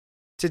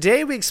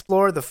Today we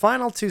explore the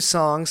final two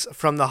songs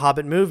from the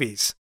Hobbit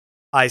movies,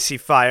 Icy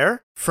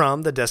Fire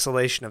from The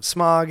Desolation of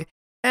Smaug,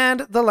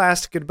 and The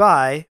Last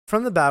Goodbye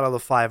from The Battle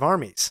of Five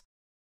Armies.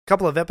 A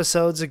couple of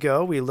episodes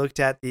ago, we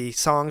looked at the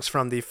songs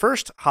from the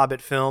first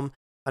Hobbit film,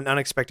 An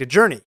Unexpected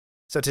Journey.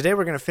 So today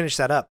we're going to finish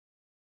that up.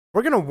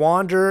 We're going to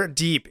wander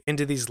deep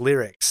into these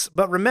lyrics,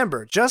 but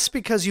remember, just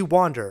because you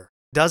wander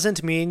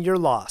doesn't mean you're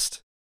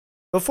lost.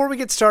 Before we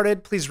get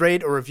started, please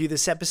rate or review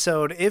this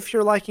episode if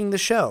you're liking the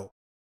show.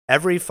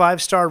 Every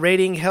 5-star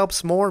rating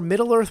helps more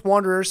Middle-earth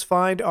wanderers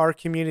find our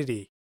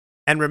community.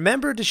 And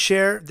remember to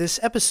share this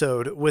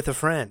episode with a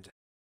friend.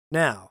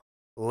 Now,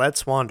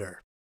 let's wander.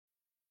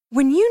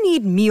 When you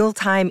need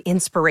mealtime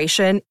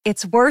inspiration,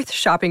 it's worth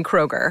shopping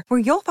Kroger, where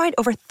you'll find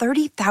over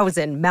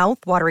 30,000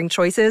 mouth-watering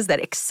choices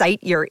that excite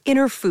your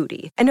inner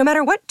foodie. And no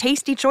matter what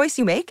tasty choice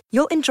you make,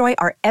 you'll enjoy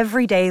our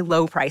everyday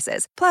low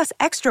prices, plus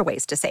extra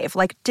ways to save,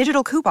 like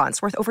digital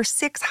coupons worth over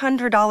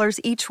 $600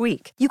 each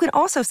week. You can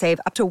also save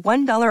up to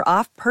 $1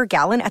 off per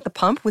gallon at the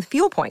pump with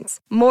fuel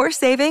points. More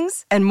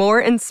savings and more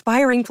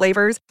inspiring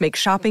flavors make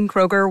shopping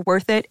Kroger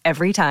worth it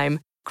every time.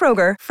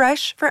 Kroger,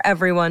 fresh for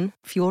everyone.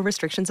 Fuel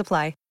restrictions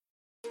apply.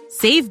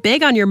 Save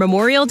big on your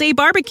Memorial Day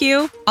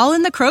barbecue, all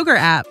in the Kroger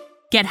app.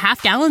 Get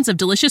half gallons of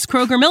delicious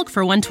Kroger milk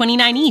for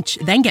 $1.29 each.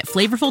 Then get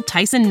flavorful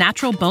Tyson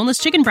natural boneless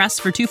chicken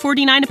breasts for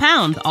 $2.49 a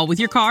pound, all with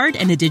your card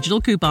and a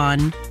digital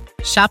coupon.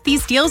 Shop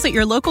these deals at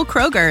your local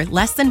Kroger,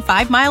 less than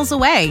 5 miles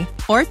away.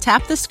 Or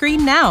tap the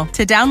screen now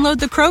to download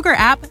the Kroger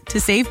app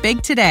to save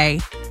big today.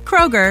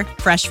 Kroger,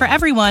 fresh for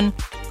everyone.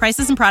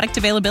 Prices and product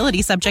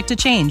availability subject to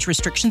change.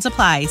 Restrictions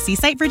apply. See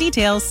site for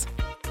details.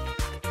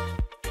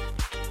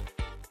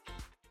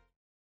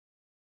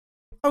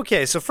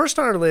 Okay, so first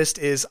on our list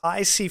is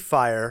Icy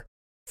Fire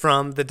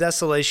from The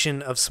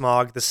Desolation of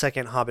Smaug, the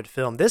second Hobbit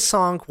film. This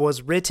song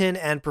was written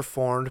and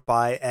performed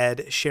by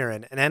Ed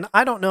Sheeran. And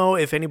I don't know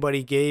if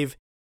anybody gave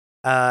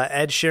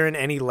Ed Sheeran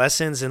any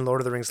lessons in Lord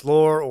of the Rings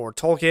lore or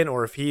Tolkien,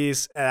 or if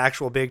he's an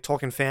actual big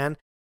Tolkien fan.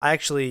 I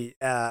actually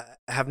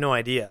have no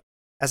idea.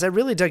 As I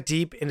really dug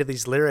deep into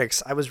these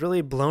lyrics, I was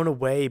really blown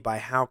away by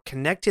how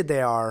connected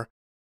they are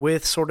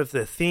with sort of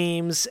the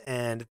themes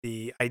and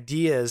the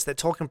ideas that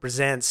Tolkien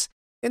presents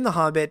in The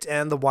Hobbit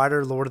and the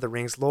wider Lord of the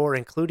Rings lore,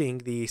 including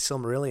the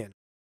Silmarillion.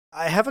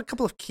 I have a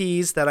couple of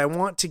keys that I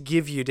want to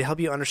give you to help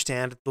you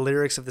understand the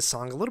lyrics of the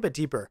song a little bit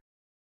deeper.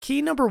 Key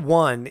number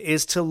 1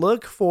 is to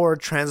look for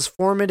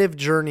transformative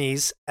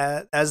journeys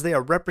as they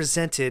are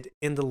represented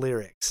in the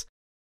lyrics.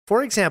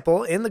 For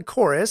example, in the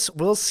chorus,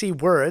 we'll see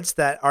words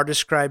that are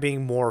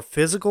describing more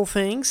physical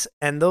things,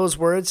 and those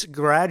words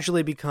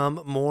gradually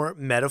become more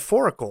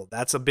metaphorical.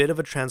 That's a bit of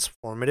a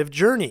transformative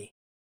journey.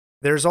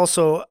 There's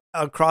also,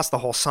 across the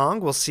whole song,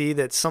 we'll see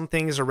that some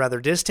things are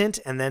rather distant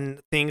and then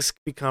things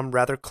become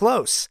rather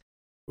close.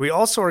 We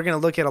also are going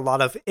to look at a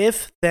lot of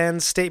if-then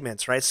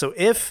statements, right? So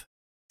if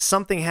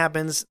something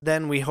happens,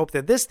 then we hope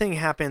that this thing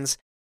happens,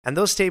 and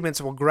those statements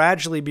will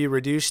gradually be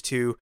reduced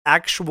to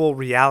actual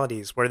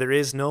realities where there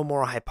is no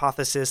more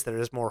hypothesis,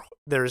 there is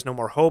no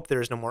more hope,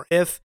 there is no more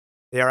if,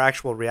 they are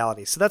actual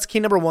realities. So that's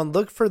key number 1.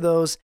 Look for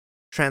those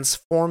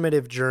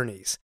transformative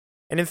journeys.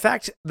 And in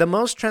fact, the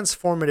most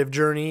transformative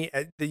journey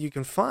that you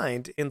can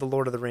find in The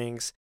Lord of the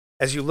Rings,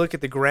 as you look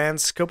at the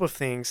grand scope of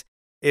things,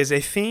 is a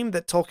theme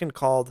that Tolkien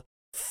called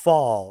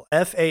fall,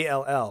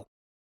 F-A-L-L,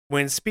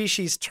 when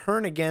species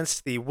turn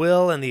against the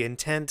will and the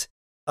intent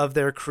of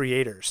their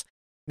creators.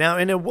 Now,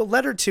 in a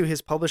letter to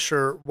his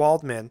publisher,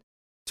 Waldman,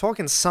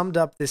 Tolkien summed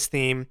up this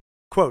theme,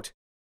 quote,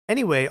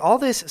 "Anyway, all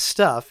this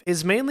stuff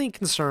is mainly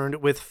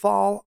concerned with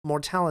fall,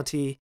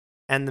 mortality,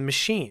 and the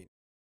machine.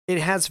 It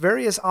has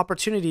various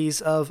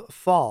opportunities of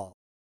fall.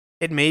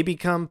 It may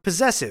become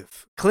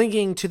possessive,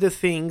 clinging to the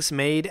things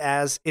made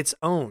as its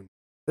own.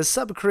 The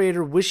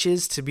sub-creator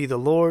wishes to be the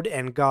Lord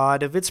and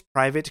God of its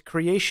private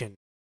creation.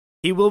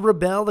 He will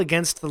rebel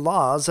against the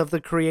laws of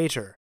the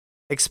Creator,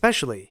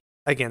 especially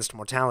against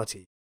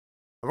mortality."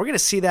 And we're going to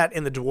see that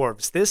in the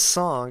dwarves. This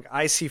song,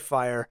 Icy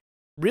Fire,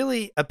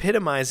 really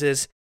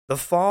epitomizes the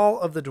fall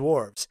of the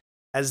dwarves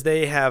as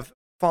they have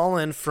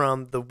fallen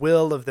from the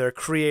will of their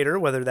creator,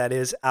 whether that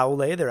is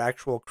Aule, their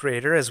actual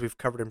creator, as we've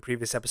covered in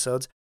previous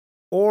episodes,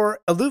 or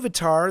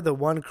Iluvatar, the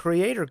one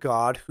creator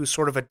god who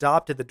sort of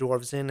adopted the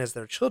dwarves in as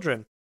their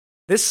children.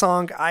 This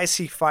song,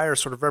 Icy Fire,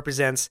 sort of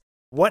represents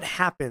what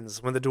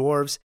happens when the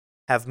dwarves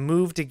have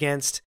moved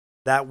against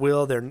that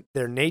will,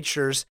 their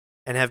natures,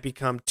 and have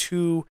become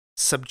too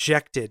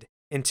subjected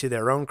into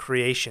their own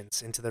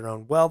creations, into their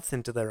own wealth,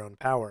 into their own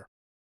power.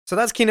 So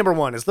that's key number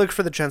 1, is look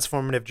for the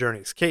transformative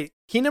journeys. Key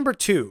number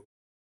 2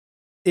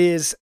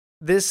 is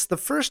the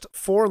first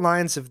 4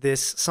 lines of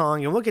this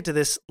song, and we'll get to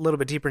this a little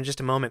bit deeper in just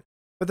a moment,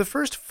 but the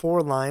first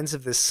 4 lines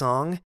of this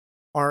song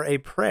are a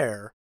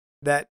prayer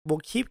that will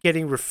keep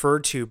getting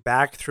referred to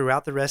back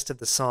throughout the rest of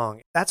the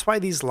song. That's why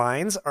these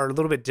lines are a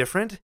little bit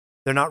different.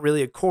 They're not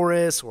really a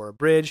chorus or a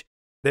bridge.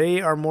 They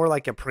are more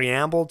like a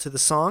preamble to the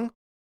song,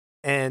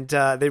 and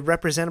they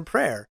represent a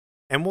prayer.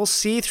 And we'll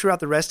see throughout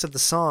the rest of the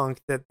song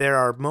that there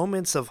are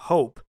moments of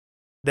hope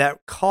that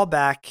call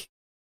back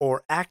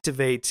or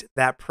activate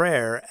that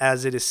prayer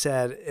as it is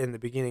said in the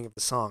beginning of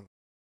the song.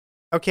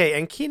 Okay,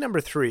 and key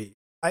number 3.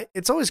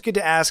 It's always good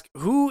to ask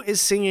who is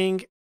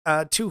singing,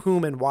 to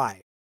whom, and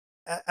why.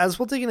 As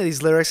we'll dig into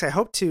these lyrics, I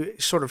hope to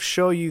sort of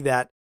show you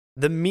that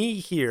the me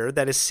here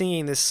that is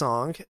singing this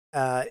song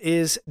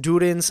is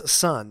Durin's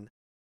son.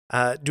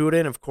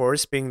 Durin, of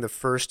course, being the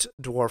first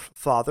dwarf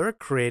father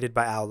created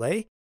by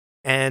Aule,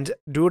 and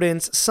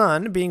Durin's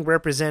son being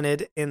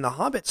represented in the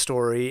Hobbit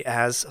story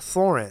as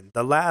Thorin,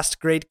 the last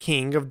great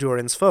king of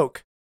Durin's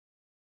folk.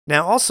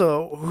 Now,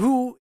 also,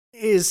 who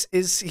is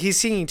he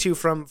singing to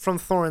from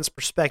Thorin's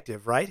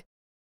perspective, right?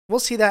 We'll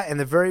see that in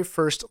the very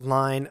first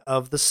line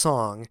of the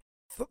song.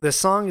 The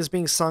song is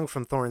being sung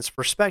from Thorin's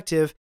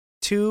perspective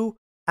to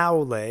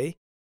Aule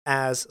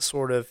as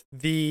sort of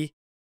the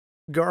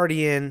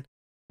guardian,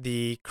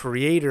 the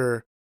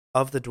creator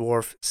of the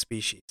dwarf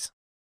species.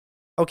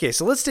 Okay,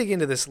 so let's dig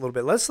into this a little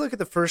bit. Let's look at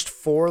the first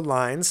 4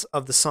 lines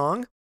of the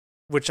song,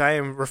 which I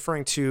am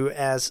referring to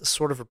as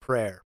sort of a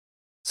prayer.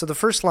 So the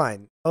first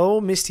line, "O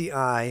misty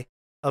eye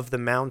of the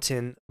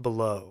mountain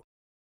below."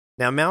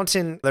 Now,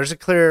 mountain, there's a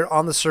clear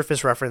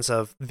on-the-surface reference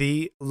of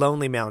the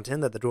lonely mountain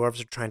that the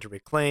dwarves are trying to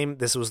reclaim.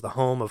 This was the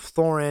home of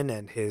Thorin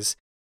and his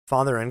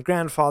father and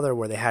grandfather,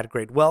 where they had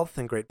great wealth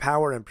and great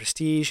power and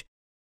prestige.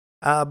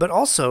 But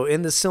also,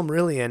 in the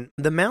Silmarillion,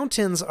 the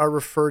mountains are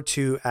referred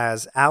to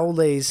as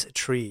Aule's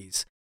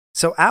trees.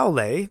 So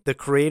Aule, the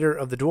creator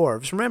of the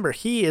dwarves, remember,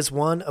 he is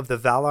one of the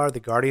Valar, the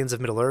guardians of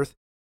Middle-earth,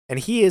 and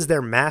he is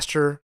their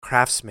master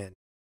craftsman.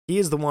 He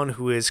is the one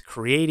who is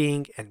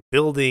creating and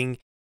building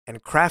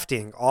and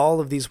crafting all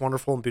of these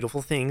wonderful and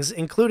beautiful things,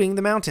 including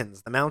the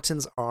mountains. The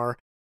mountains are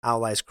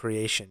Aule's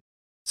creation.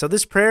 So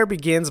this prayer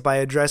begins by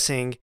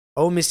addressing,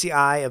 "O misty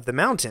eye of the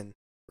mountain,"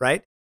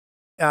 right?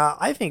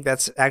 I think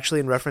that's actually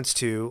in reference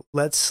to,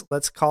 let's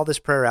call this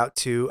prayer out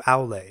to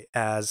Aule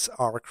as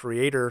our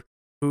creator,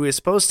 who is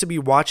supposed to be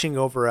watching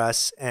over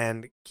us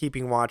and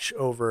keeping watch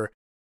over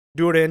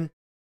Durin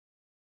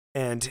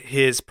and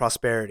his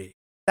prosperity.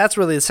 That's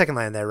really the second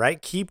line there,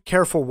 right? "Keep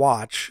careful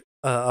watch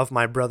of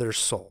my brother's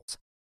souls."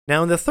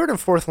 Now, in the third and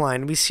fourth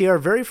line, we see our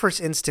very first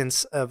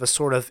instance of a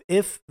sort of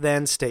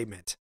if-then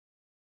statement.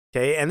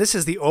 Okay, and this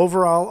is the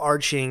overall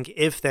arching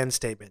if-then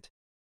statement.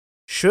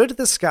 Should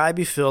the sky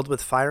be filled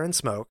with fire and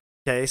smoke,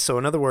 okay, so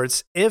in other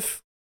words,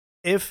 if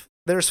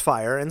there's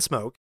fire and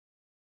smoke,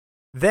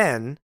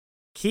 then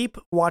keep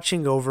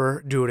watching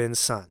over Durin's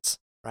sons,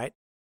 right?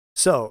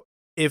 So,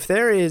 if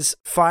there is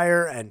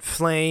fire and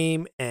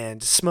flame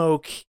and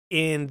smoke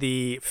in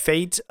the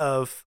fate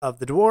of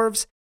the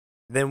dwarves,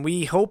 then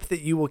we hope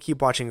that you will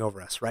keep watching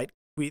over us, right?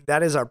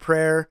 That is our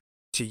prayer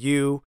to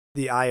you,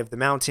 the eye of the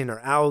mountain, or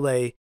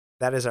Aule.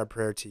 That is our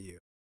prayer to you.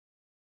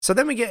 So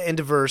then we get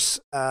into verse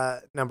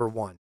number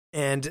 1.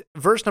 And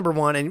verse number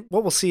 1, and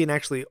what we'll see in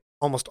actually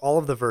almost all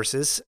of the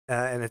verses,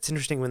 and it's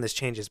interesting when this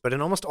changes, but in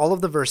almost all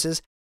of the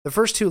verses, the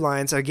first 2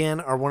 lines, again,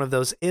 are one of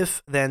those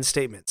if-then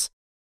statements.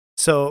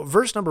 So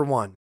verse number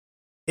 1,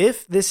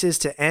 "If this is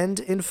to end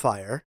in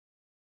fire,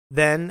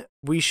 then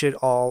we should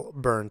all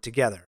burn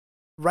together."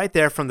 Right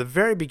there from the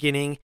very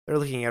beginning, they're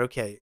looking at,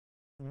 okay,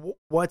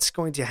 what's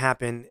going to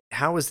happen?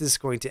 How is this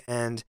going to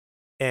end?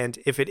 And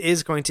if it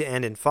is going to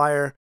end in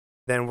fire,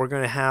 then we're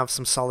going to have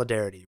some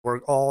solidarity. We're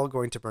all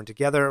going to burn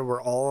together.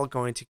 We're all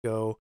going to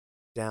go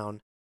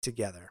down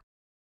together.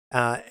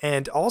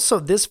 And also,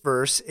 this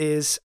verse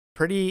is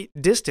pretty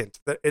distant.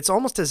 It's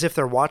almost as if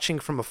they're watching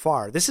from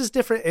afar. This is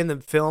different in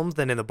the film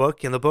than in the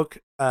book. In the book,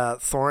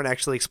 Thorin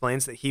actually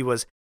explains that he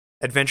was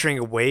adventuring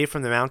away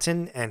from the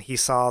mountain and he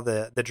saw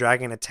the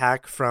dragon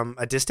attack from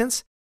a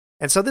distance.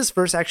 And so this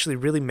verse actually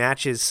really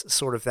matches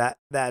sort of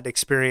that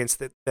experience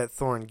that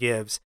Thorin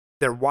gives.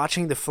 They're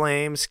watching the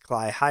flames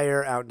fly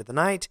higher out into the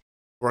night.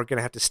 We're going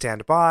to have to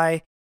stand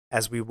by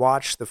as we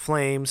watch the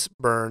flames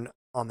burn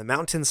on the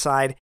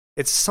mountainside.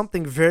 It's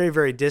something very,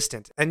 very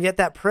distant. And yet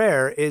that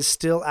prayer is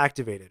still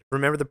activated.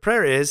 Remember, the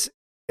prayer is,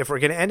 if we're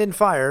going to end in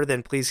fire,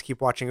 then please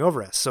keep watching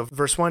over us. So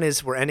verse 1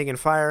 is, we're ending in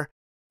fire.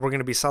 We're going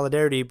to be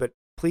solidarity, but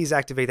please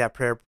activate that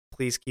prayer.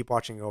 Please keep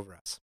watching over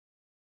us.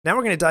 Now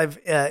we're going to dive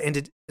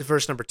into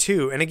verse number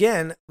 2. And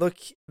again, look,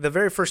 the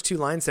very first 2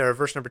 lines there of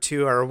verse number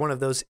 2 are one of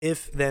those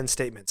if-then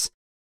statements.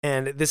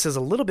 And this is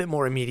a little bit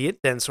more immediate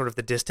than sort of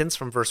the distance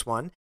from verse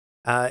 1.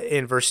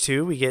 In verse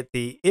 2, we get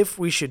the if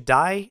we should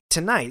die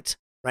tonight,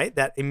 right?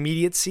 That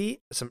immediacy,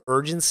 some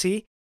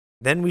urgency,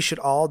 then we should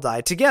all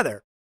die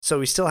together. So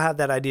we still have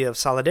that idea of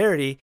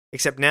solidarity,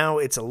 except now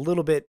it's a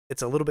little bit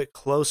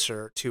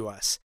closer to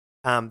us.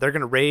 They're going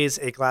to raise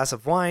a glass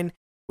of wine,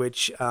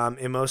 which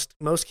in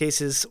most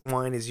cases,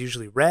 wine is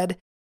usually red.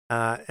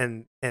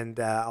 And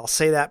I'll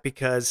say that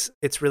because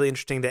it's really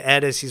interesting that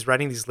Ed, as he's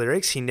writing these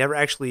lyrics, he never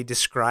actually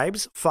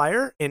describes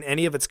fire in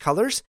any of its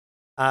colors.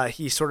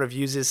 He sort of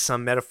uses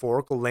some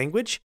metaphorical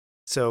language.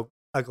 So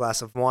a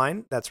glass of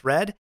wine, that's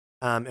red.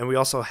 And we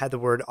also had the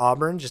word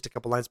auburn just a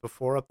couple lines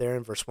before up there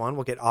in verse 1.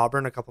 We'll get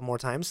auburn a couple more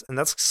times. And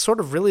that's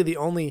sort of really the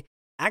only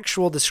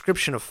actual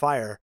description of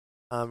fire.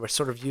 We're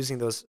sort of using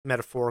those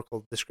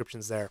metaphorical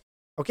descriptions there.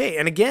 Okay,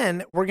 and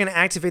again, we're going to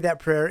activate that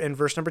prayer in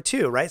verse number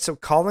 2, right? So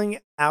calling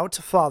out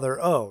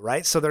Father O,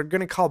 right? So they're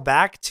going to call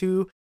back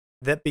to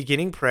that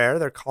beginning prayer.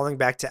 They're calling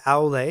back to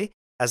Aule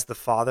as the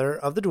father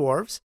of the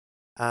dwarves,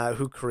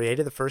 who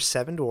created the first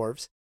 7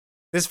 dwarves.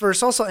 This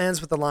verse also ends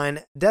with the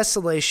line,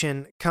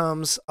 desolation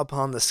comes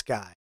upon the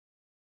sky.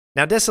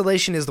 Now,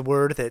 desolation is the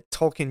word that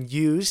Tolkien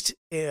used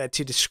to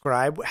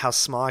describe how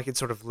Smaug had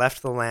sort of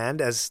left the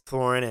land as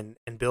Thorin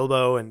and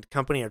Bilbo and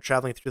company are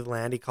traveling through the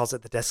land. He calls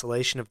it the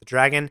desolation of the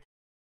dragon.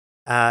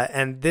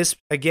 And this,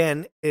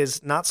 again,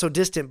 is not so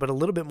distant, but a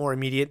little bit more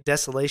immediate.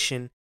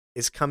 Desolation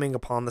is coming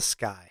upon the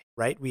sky,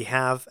 right? We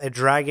have a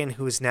dragon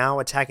who is now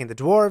attacking the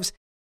dwarves,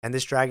 and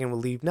this dragon will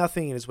leave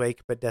nothing in his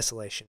wake but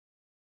desolation.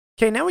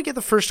 Okay, now we get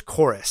the first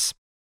chorus.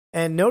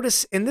 And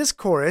notice in this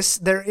chorus,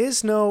 there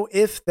is no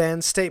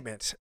if-then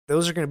statement.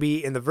 Those are going to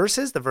be in the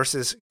verses. The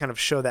verses kind of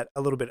show that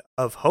a little bit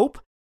of hope,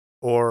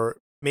 or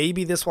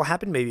maybe this will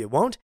happen, maybe it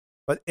won't.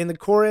 But in the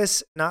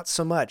chorus, not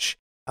so much.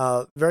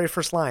 Very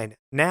first line,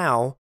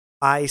 now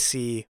I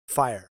see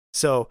fire.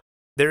 So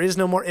there is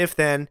no more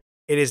if-then.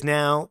 It is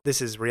now.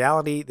 This is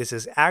reality. This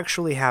is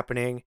actually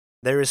happening.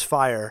 There is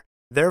fire.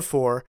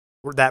 Therefore,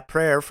 that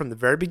prayer from the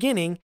very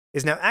beginning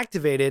is now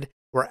activated.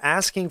 We're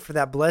asking for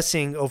that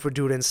blessing over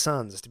Durin's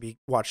sons to be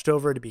watched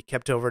over, to be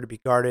kept over, to be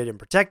guarded and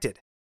protected.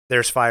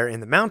 There's fire in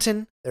the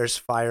mountain. There's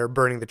fire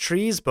burning the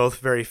trees, both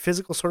very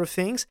physical sort of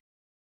things.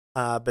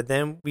 But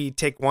then we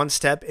take one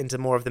step into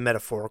more of the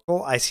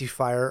metaphorical. I see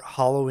fire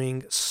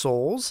hollowing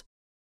souls.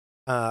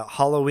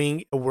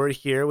 Hollowing, a word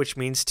here which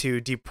means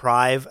to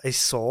deprive a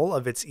soul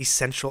of its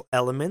essential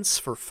elements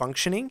for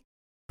functioning.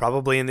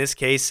 Probably in this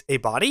case, a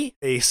body.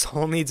 A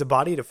soul needs a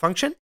body to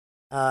function,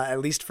 at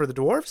least for the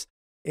dwarves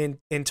in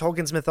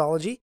Tolkien's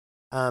mythology.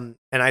 And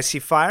I see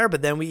fire,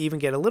 but then we even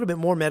get a little bit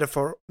more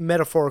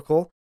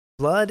metaphorical.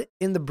 Blood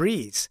in the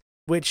breeze,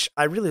 which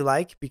I really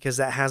like because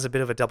that has a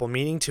bit of a double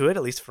meaning to it,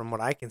 at least from what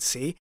I can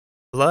see.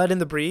 Blood in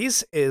the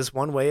breeze is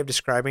one way of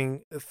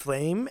describing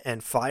flame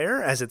and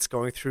fire as it's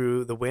going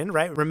through the wind,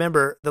 right?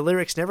 Remember, the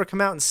lyrics never come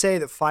out and say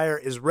that fire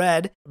is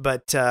red,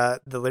 but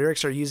the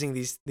lyrics are using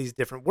these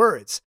different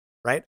words,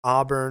 right?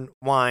 Auburn,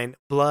 wine,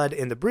 blood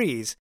in the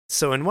breeze.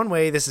 So in one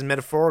way, this is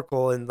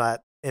metaphorical in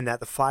that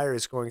the fire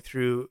is going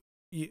through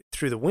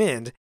the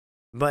wind.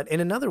 But in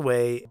another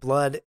way,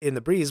 blood in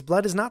the breeze,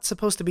 blood is not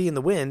supposed to be in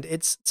the wind.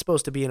 It's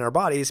supposed to be in our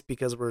bodies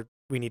because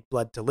we need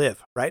blood to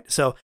live, right?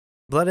 So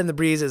blood in the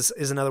breeze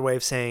is another way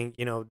of saying,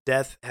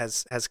 death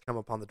has come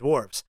upon the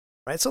dwarves,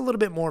 right? So a little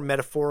bit more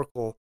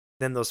metaphorical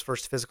than those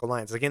first physical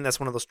lines. Again, that's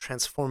one of those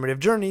transformative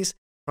journeys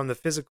from the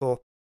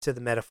physical to the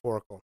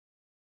metaphorical.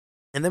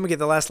 And then we get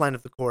the last line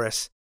of the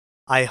chorus.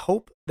 I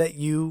hope that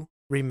you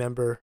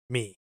remember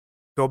me.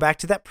 Go back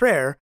to that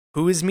prayer.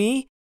 Who is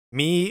me?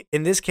 Me,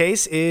 in this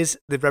case, is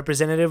the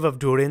representative of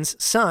Durin's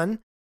son,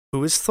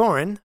 who is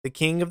Thorin, the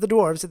king of the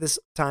dwarves at this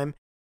time.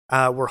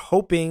 We're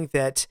hoping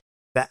that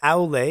the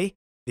Aule,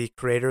 the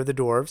creator of the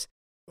dwarves,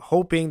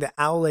 hoping that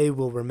Aule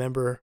will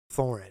remember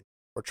Thorin.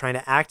 We're trying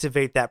to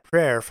activate that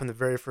prayer from the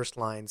very first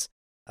lines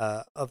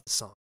of the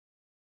song.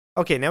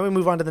 Okay, now we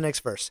move on to the next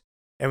verse.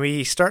 And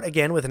we start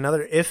again with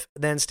another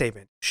if-then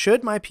statement.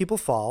 Should my people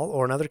fall,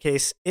 or in another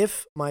case,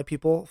 if my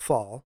people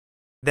fall,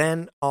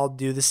 then I'll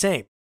do the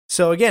same.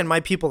 So again, my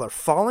people are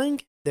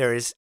falling. There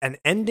is an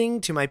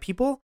ending to my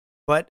people,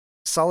 but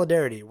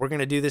solidarity. We're going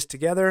to do this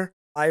together.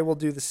 I will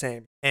do the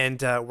same.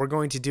 And we're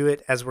going to do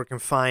it as we're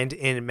confined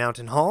in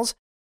mountain halls.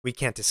 We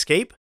can't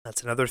escape.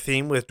 That's another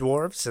theme with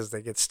dwarves as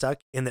they get stuck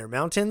in their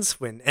mountains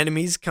when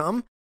enemies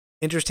come.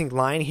 Interesting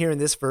line here in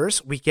this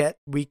verse. We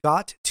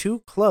got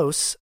too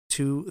close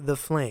to the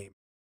flame.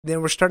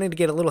 Then we're starting to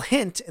get a little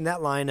hint in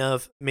that line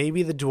of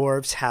maybe the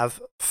dwarves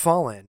have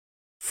fallen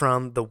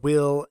from the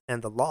will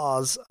and the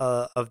laws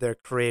of their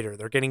creator.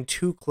 They're getting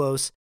too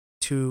close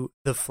to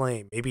the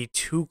flame, maybe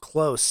too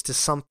close to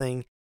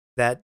something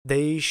that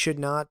they should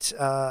not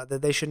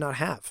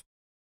have.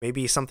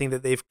 Maybe something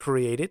that they've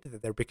created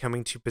that they're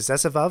becoming too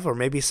possessive of, or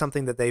maybe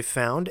something that they've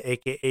found,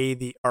 aka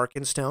the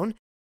Arkenstone,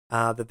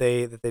 that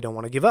they don't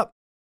want to give up.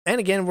 And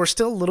again, we're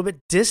still a little bit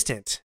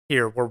distant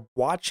here. We're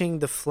watching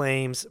the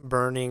flames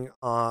burning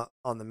on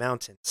the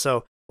mountain,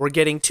 so we're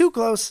getting too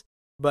close,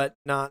 but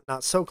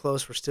not so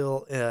close. We're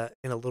still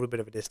in a little bit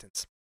of a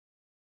distance.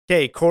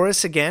 Okay,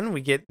 chorus again. We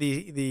get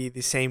the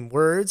same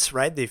words,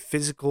 right? The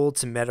physical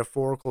to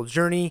metaphorical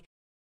journey.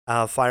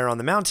 Fire on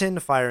the mountain,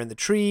 fire in the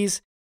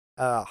trees,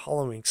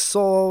 hollowing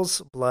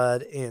souls,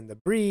 blood in the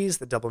breeze,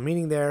 the double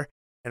meaning there.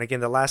 And again,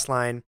 the last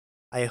line,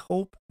 I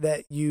hope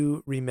that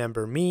you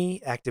remember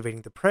me,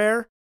 activating the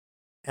prayer.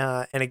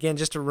 And again,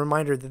 just a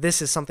reminder that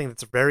this is something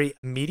that's very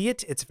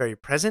immediate. It's very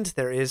present.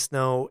 There is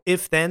no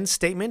if-then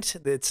statement.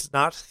 It's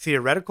not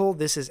theoretical.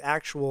 This is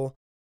actual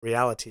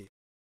reality.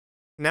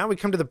 Now we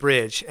come to the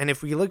bridge. And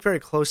if we look very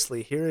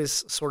closely, here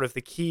is sort of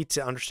the key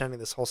to understanding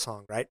this whole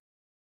song, right?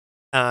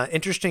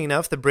 Interesting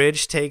enough, the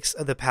bridge takes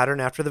the pattern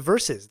after the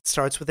verses. It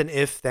starts with an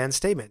if-then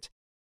statement.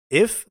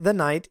 If the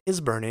night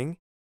is burning,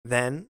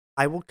 then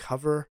I will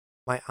cover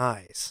my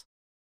eyes.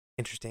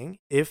 Interesting.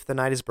 If the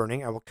night is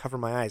burning, I will cover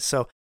my eyes.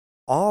 So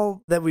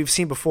all that we've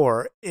seen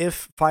before.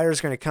 If fire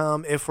is going to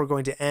come, if we're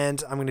going to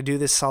end, I'm going to do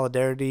this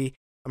solidarity.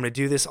 I'm going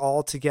to do this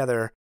all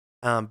together.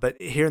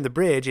 But here in the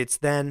bridge, it's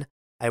then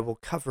I will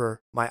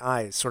cover my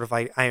eyes. Sort of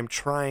I am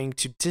trying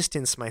to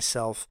distance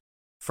myself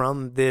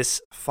from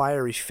this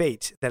fiery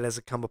fate that has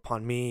come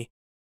upon me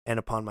and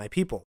upon my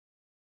people.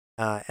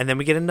 And then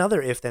we get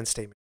another if-then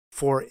statement.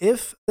 For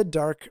if the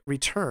dark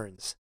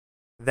returns,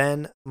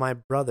 then my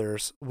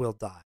brothers will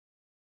die.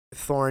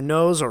 Thorin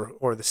knows,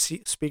 or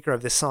the speaker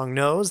of this song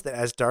knows, that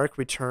as dark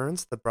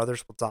returns, the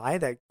brothers will die.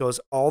 That goes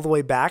all the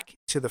way back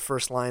to the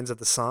first lines of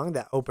the song,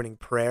 that opening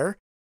prayer.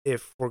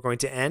 If we're going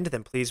to end,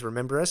 then please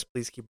remember us.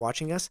 Please keep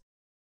watching us.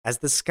 As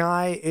the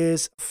sky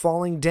is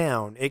falling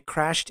down, it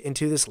crashed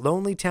into this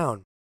lonely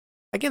town.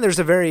 Again, there's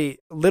a very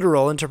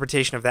literal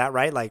interpretation of that,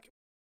 right? Like,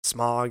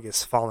 Smaug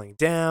is falling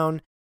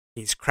down.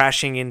 He's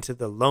crashing into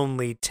the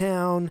lonely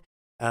town,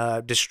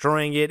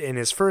 destroying it in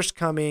his first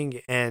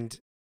coming, and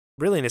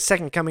really in his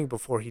second coming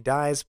before he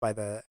dies by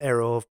the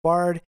arrow of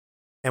Bard.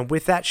 And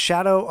with that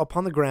shadow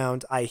upon the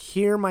ground, I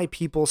hear my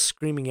people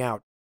screaming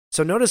out.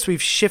 So notice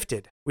we've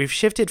shifted. We've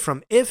shifted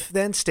from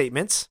if-then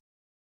statements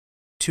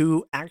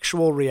to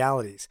actual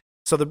realities.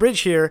 So the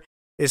bridge here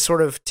is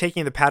sort of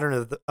taking the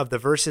pattern of the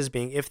verses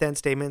being if-then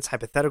statements,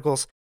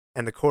 hypotheticals,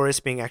 and the chorus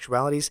being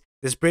actualities.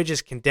 This bridge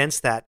has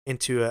condensed that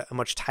into a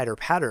much tighter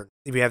pattern.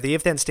 We have the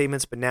if-then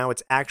statements, but now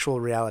it's actual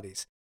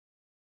realities.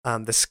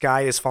 The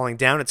sky is falling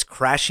down. It's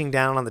crashing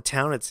down on the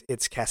town.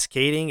 It's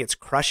cascading. It's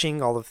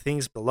crushing all the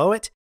things below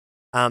it.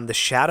 The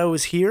shadow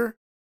is here.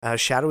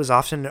 Shadow is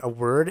often a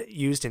word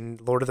used in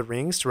Lord of the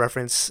Rings to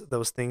reference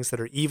those things that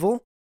are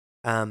evil.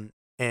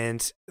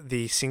 And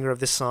the singer of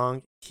this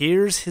song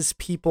hears his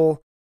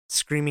people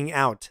screaming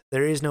out.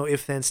 There is no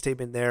if-then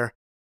statement there.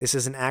 This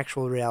is an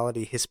actual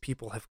reality. His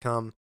people have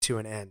come to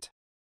an end.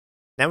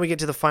 Now we get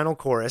to the final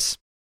chorus.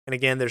 And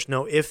again, there's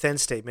no if-then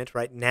statement.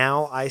 Right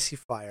now I see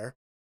fire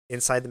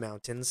inside the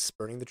mountains,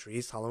 burning the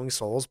trees, hollowing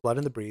souls, blood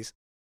in the breeze.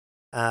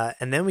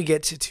 And then we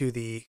get to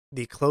the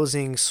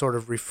closing sort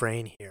of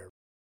refrain here.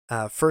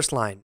 First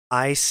line,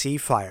 I see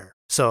fire.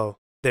 So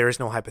there is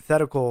no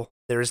hypothetical.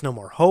 There is no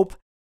more hope.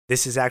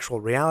 This is actual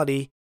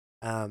reality.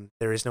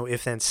 There is no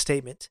if-then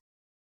statement.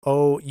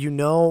 Oh,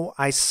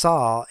 I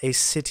saw a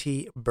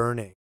city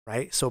burning,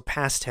 right? So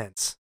past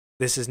tense.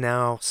 This is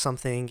now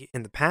something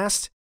in the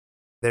past.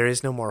 There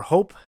is no more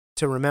hope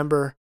to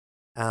remember.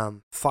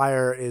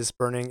 Fire is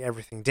burning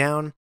everything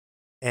down,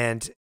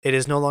 and it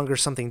is no longer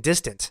something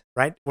distant,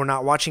 right? We're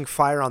not watching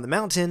fire on the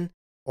mountain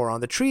or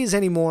on the trees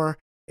anymore.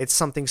 It's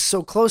something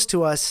so close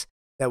to us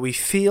that we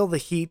feel the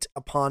heat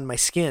upon my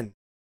skin.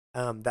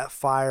 That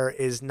fire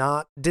is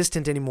not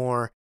distant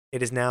anymore.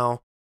 It has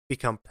now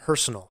become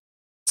personal.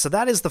 So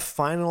that is the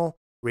final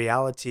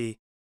reality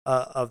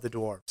of the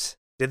dwarves.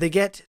 Did they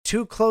get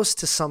too close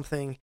to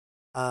something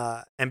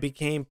and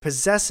became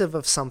possessive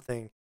of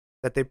something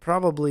that they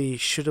probably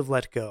should have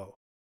let go?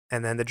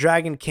 And then the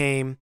dragon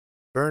came,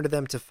 burned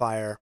them to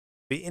fire.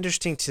 Be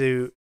interesting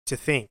to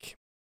think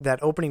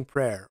that opening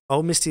prayer,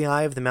 O misty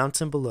eye of the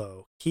mountain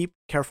below, keep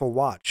careful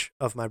watch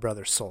of my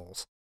brother's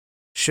souls.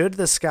 Should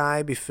the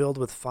sky be filled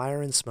with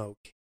fire and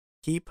smoke,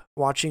 keep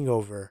watching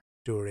over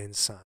Durin's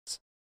sons.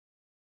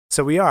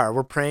 So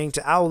we're praying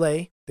to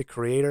Aule, the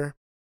creator.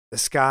 The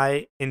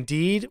sky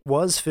indeed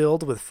was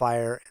filled with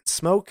fire and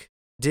smoke.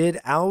 Did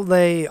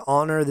Aule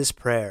honor this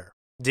prayer?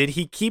 Did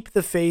he keep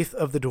the faith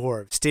of the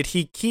dwarves? Did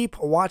he keep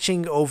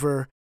watching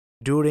over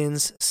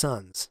Durin's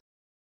sons?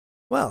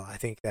 Well, I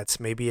think that's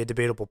maybe a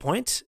debatable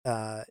point.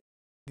 The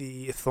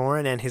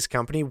Thorin and his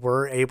company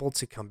were able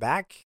to come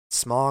back.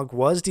 Smaug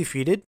was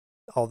defeated,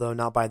 although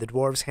not by the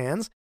dwarves'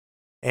 hands,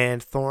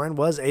 and Thorin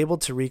was able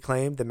to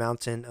reclaim the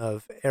mountain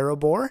of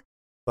Erebor,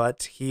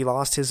 but he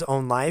lost his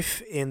own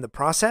life in the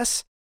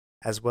process,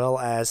 as well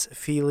as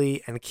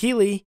Fili and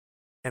Kili.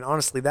 And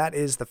honestly, that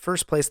is the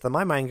first place that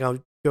my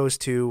mind goes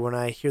to when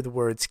I hear the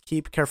words,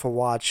 keep careful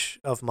watch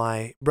of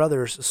my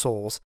brother's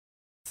souls.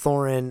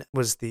 Thorin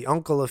was the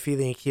uncle of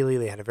Fili and Kili.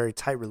 They had a very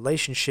tight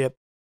relationship.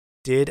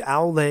 Did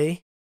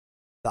Aule,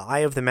 the eye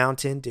of the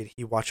mountain, did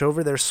he watch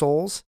over their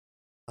souls?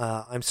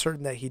 I'm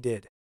certain that he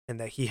did, and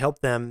that he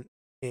helped them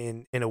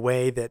in a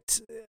way that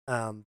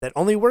that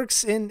only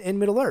works in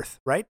Middle-earth,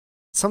 right?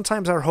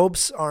 Sometimes our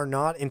hopes are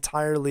not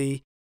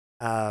entirely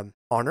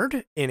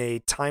honored in a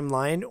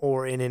timeline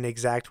or in an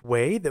exact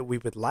way that we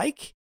would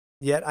like,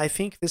 yet I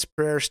think this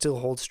prayer still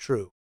holds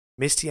true.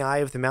 Misty eye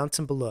of the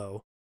mountain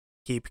below,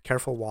 keep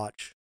careful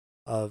watch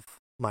of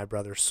my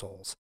brother's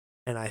souls.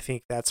 And I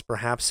think that's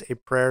perhaps a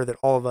prayer that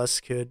all of us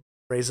could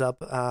raise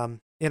up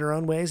in our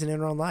own ways and in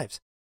our own lives.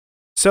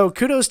 So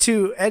kudos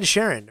to Ed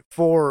Sheeran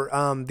for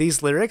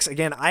these lyrics.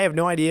 Again, I have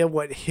no idea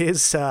what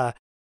his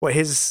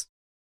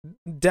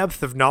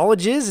depth of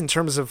knowledge is in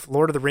terms of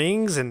Lord of the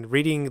Rings and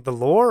reading the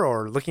lore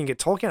or looking at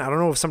Tolkien. I don't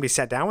know if somebody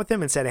sat down with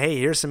him and said, hey,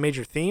 here's some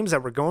major themes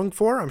that we're going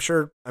for. I'm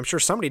sure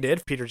somebody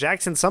did. Peter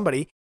Jackson,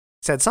 somebody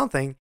said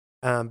something.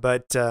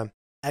 But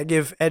I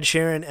give Ed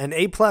Sheeran an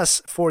A+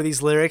 for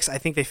these lyrics. I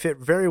think they fit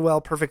very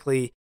well,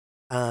 perfectly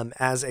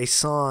as a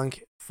song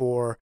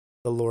for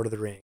the Lord of the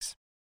Rings.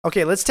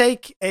 Okay, let's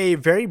take a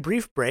very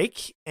brief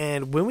break,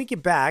 and when we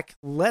get back,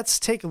 let's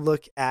take a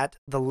look at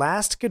the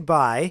last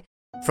goodbye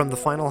from the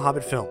final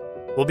Hobbit film.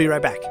 We'll be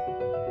right back.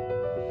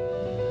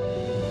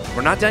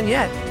 We're not done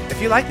yet. If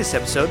you like this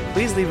episode,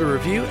 please leave a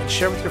review and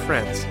share with your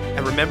friends.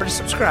 And remember to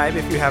subscribe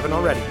if you haven't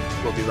already.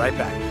 We'll be right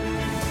back.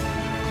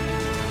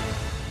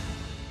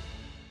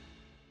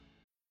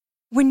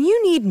 When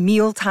you need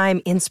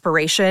mealtime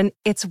inspiration,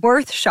 it's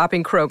worth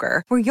shopping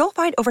Kroger, where you'll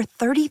find over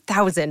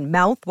 30,000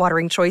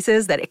 mouth-watering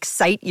choices that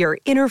excite your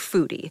inner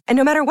foodie. And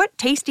no matter what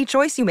tasty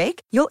choice you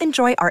make, you'll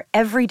enjoy our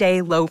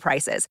everyday low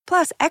prices,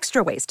 plus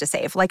extra ways to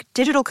save, like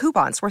digital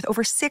coupons worth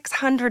over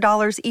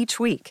 $600 each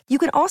week. You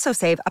can also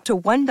save up to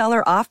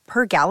 $1 off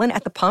per gallon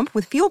at the pump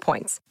with fuel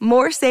points.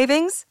 More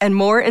savings and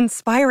more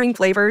inspiring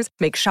flavors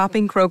make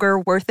shopping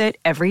Kroger worth it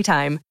every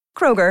time.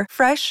 Kroger,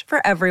 fresh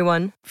for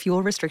everyone.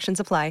 Fuel restrictions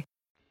apply.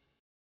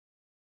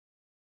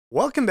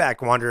 Welcome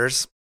back,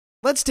 Wanderers.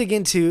 Let's dig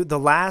into the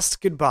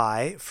last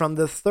goodbye from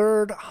the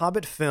third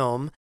Hobbit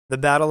film, The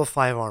Battle of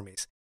Five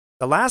Armies.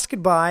 The last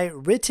goodbye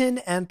written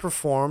and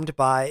performed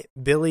by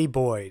Billy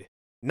Boyd,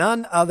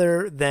 none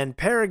other than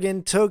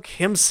Peregrine Took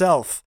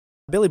himself.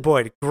 Billy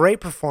Boyd, great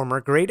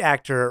performer, great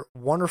actor,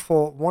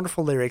 wonderful,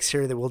 wonderful lyrics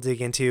here that we'll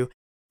dig into.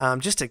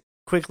 Just a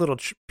quick little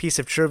piece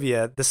of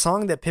trivia. The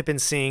song that Pippin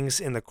sings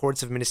in the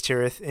Courts of Minas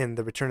Tirith in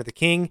The Return of the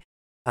King,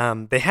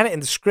 they had it in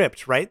the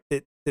script, right?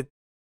 That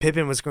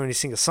Pippin was going to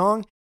sing a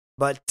song,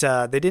 but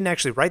they didn't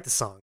actually write the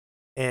song.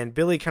 And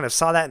Billy kind of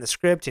saw that in the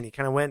script, and he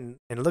kind of went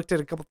and looked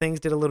at a couple things,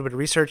 did a little bit of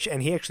research,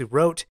 and he actually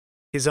wrote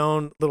his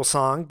own little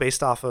song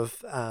based off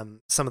of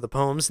some of the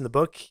poems in the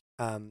book.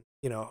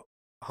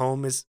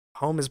 Home is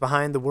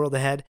behind, the world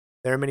ahead.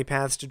 There are many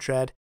paths to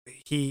tread.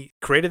 He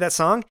created that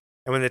song,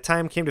 and when the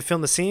time came to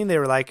film the scene, they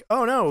were like,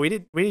 "Oh no,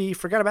 we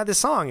forgot about this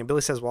song." And Billy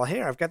says, "Well,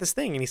 here, I've got this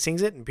thing," and he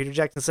sings it, and Peter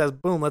Jackson says,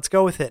 "Boom, let's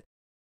go with it."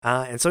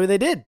 And so they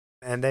did.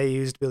 And they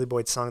used Billy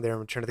Boyd's song there in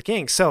Return of the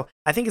King. So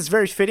I think it's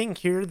very fitting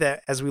here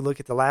that as we look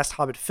at the last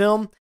Hobbit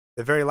film,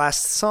 the very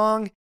last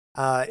song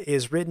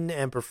is written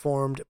and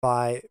performed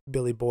by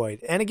Billy Boyd.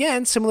 And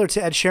again, similar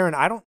to Ed Sheeran,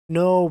 I don't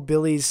know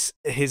Billy's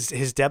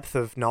his depth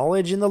of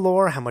knowledge in the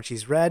lore, how much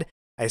he's read.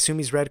 I assume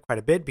he's read quite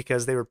a bit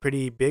because they were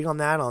pretty big on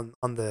that on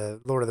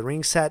the Lord of the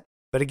Rings set.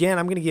 But again,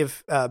 I'm going to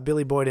give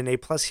Billy Boyd an A+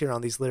 here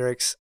on these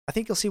lyrics. I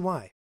think you'll see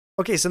why.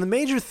 Okay, so the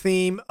major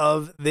theme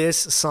of this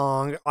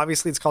song,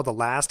 obviously it's called The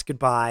Last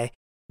Goodbye.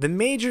 The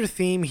major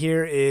theme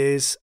here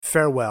is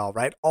farewell,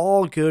 right?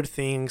 All good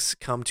things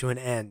come to an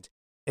end.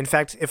 In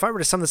fact, if I were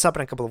to sum this up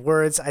in a couple of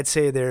words, I'd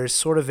say there's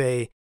sort of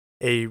a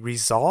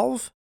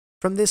resolve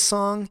from this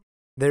song.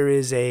 There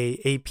is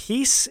a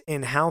peace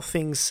in how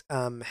things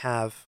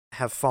have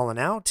fallen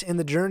out in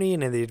the journey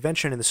and in the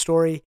adventure and in the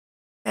story,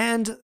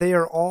 and they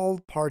are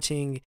all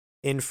parting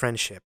in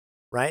friendship,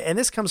 right? And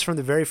this comes from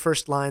the very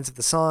first lines of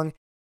the song,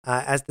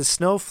 as the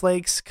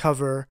snowflakes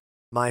cover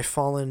my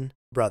fallen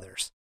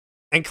brothers.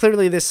 And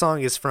clearly this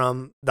song is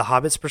from the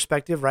Hobbit's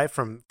perspective, right?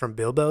 From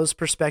Bilbo's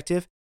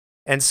perspective.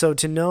 And so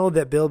to know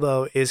that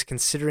Bilbo is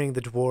considering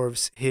the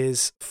dwarves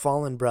his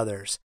fallen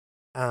brothers,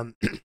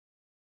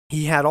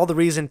 he had all the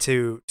reason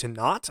to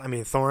not. I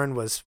mean, Thorin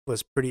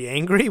was pretty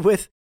angry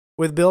with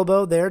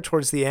Bilbo there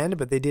towards the end,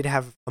 but they did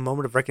have a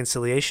moment of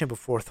reconciliation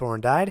before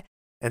Thorin died.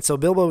 And so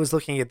Bilbo was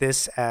looking at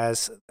this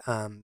as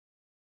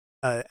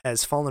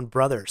fallen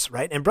brothers,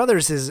 right? And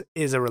brothers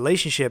is a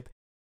relationship.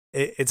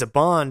 It's a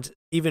bond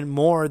even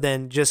more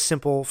than just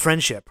simple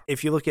friendship.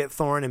 If you look at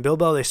Thorin and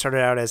Bilbo, they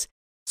started out as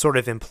sort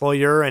of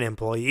employer and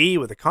employee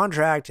with a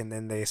contract, and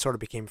then they sort of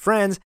became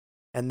friends.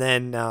 And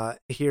then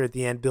here at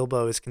the end,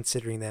 Bilbo is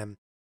considering them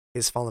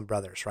his fallen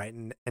brothers, right?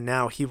 And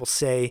now he will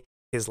say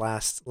his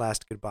last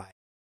goodbye.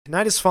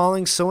 Night is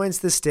falling, so ends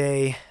this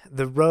day.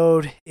 The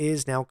road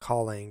is now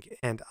calling,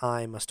 and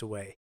I must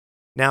away.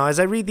 Now, as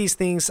I read these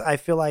things, I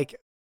feel like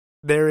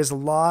there's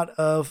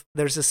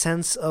a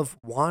sense of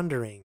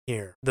wandering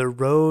here. The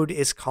road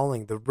is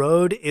calling. The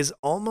road is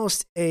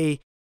almost a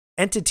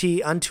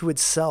entity unto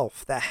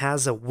itself that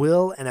has a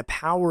will and a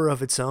power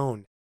of its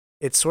own.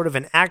 It's sort of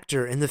an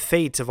actor in the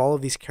fate of all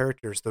of these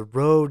characters. The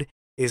road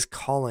is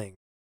calling,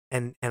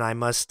 and I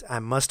must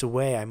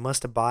away. I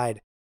must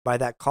abide by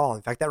that call.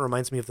 In fact, that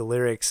reminds me of the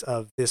lyrics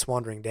of This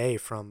Wandering Day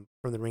from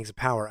The Rings of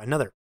Power,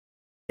 another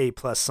A+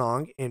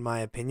 song, in my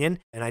opinion.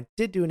 And I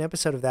did do an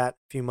episode of that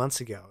a few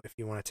months ago, if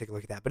you want to take a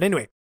look at that. But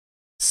anyway,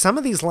 some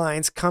of these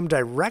lines come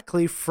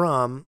directly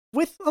from,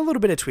 with a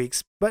little bit of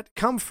tweaks, but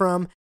come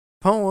from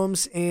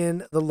poems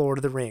in The Lord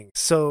of the Rings.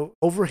 So,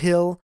 over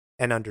hill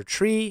and under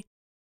tree,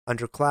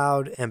 under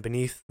cloud and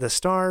beneath the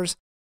stars,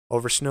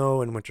 over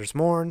snow and winter's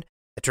morn,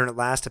 I turn at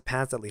last to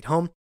paths that lead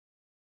home.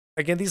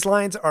 Again, these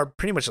lines are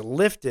pretty much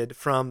lifted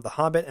from The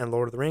Hobbit and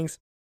Lord of the Rings,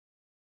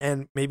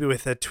 and maybe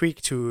with a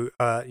tweak to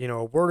a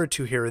word or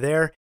two here or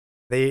there,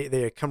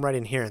 they come right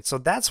in here. And so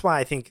that's why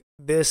I think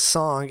this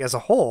song as a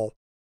whole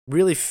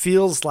really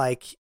feels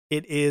like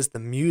it is the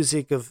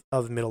music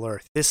of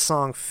Middle-earth. This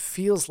song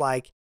feels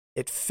like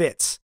it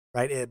fits,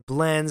 right? It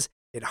blends,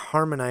 it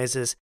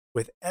harmonizes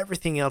with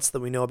everything else that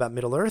we know about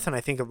Middle-earth, and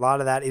I think a lot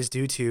of that is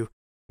due to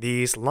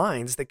these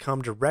lines that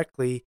come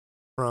directly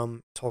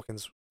from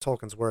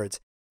Tolkien's words.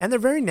 And they're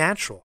very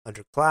natural.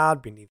 Under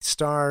cloud, beneath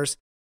stars,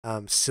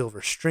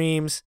 silver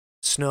streams,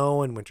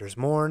 snow and winter's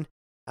morn.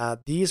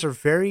 These are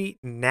very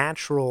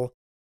natural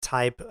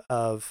type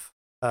of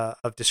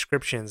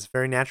descriptions,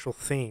 very natural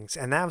things.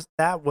 And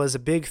that was a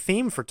big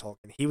theme for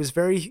Tolkien. He was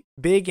very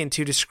big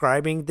into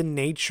describing the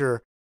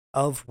nature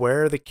of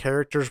where the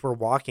characters were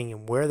walking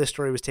and where the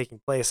story was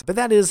taking place. But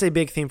that is a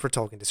big theme for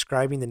Tolkien,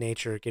 describing the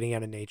nature, getting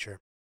out of nature.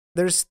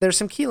 There's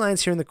some key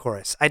lines here in the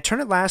chorus. I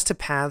turn at last to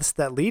paths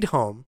that lead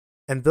home,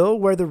 and though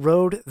where the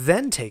road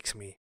then takes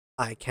me,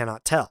 I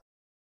cannot tell.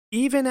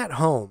 Even at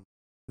home,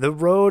 the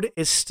road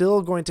is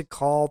still going to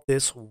call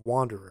this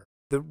wanderer.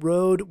 The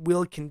road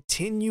will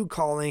continue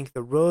calling.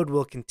 The road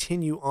will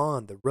continue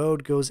on. The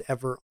road goes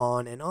ever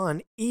on and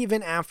on,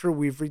 even after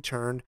we've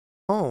returned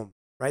home,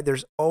 right?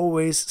 There's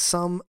always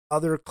some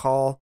other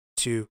call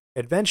to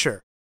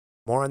adventure.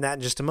 More on that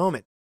in just a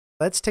moment.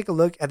 Let's take a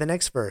look at the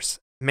next verse.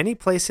 Many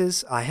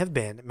places I have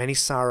been, many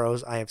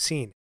sorrows I have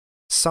seen.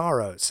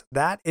 Sorrows.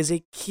 That is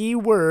a key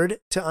word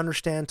to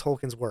understand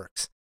Tolkien's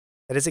works.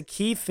 That is a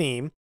key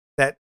theme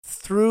that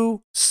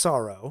through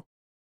sorrow,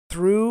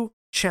 through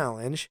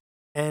challenge,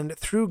 and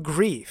through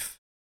grief,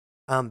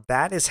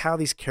 that is how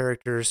these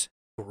characters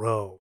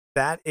grow.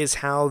 That is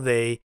how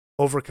they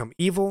overcome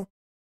evil.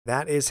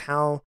 That is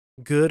how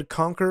good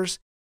conquers.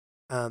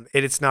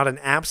 It's not an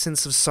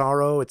absence of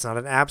sorrow. It's not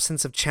an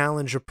absence of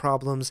challenge or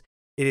problems.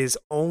 It is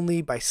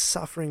only by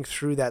suffering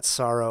through that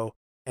sorrow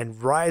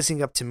and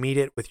rising up to meet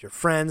it with your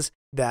friends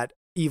that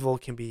evil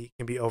can be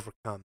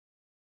overcome.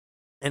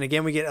 And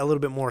again, we get a little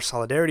bit more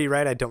solidarity,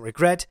 right? I don't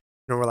regret,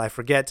 nor will I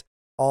forget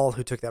all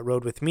who took that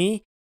road with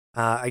me.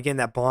 Again,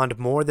 that bond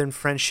more than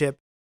friendship.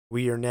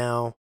 We are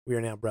now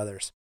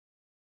brothers.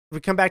 If we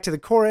come back to the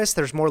chorus,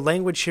 there's more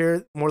language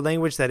here, more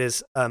language that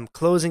is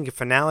closing a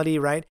finality,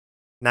 right?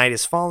 Night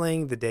is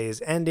falling, the day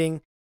is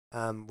ending,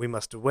 we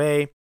must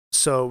away.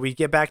 So we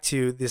get back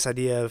to this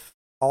idea of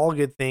all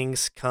good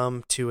things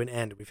come to an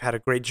end. We've had a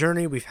great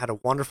journey, we've had a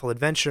wonderful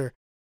adventure,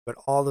 but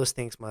all those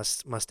things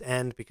must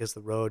end because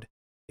the road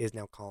is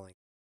now calling.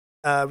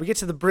 We get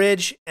to the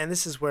bridge, and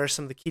this is where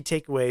some of the key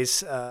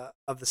takeaways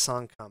of the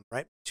song come,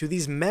 right? To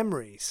these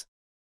memories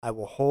I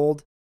will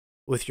hold,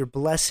 with your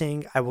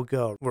blessing I will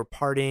go. We're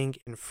parting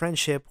in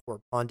friendship, we're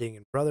bonding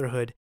in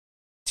brotherhood,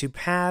 to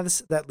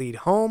paths that lead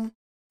home.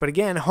 But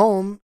again,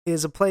 home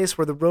is a place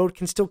where the road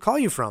can still call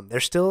you from.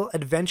 There's still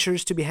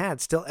adventures to be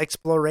had, still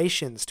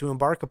explorations to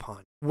embark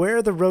upon.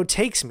 Where the road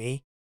takes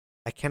me,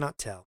 I cannot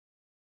tell.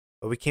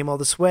 But we came all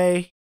this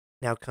way,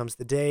 now comes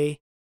the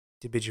day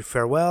to bid you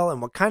farewell.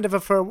 And what kind of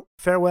a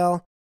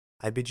farewell?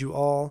 I bid you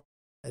all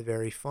a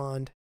very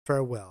fond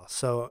farewell.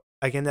 So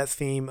again, that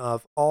theme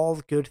of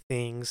all good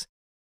things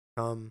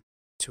come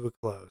to a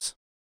close.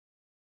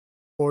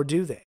 Or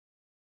do they?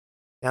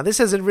 Now,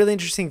 this is a really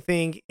interesting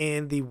thing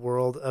in the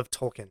world of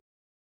Tolkien.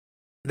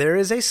 There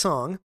is a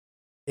song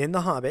in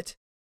The Hobbit,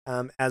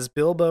 as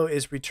Bilbo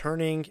is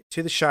returning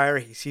to the Shire.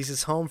 He sees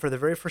his home for the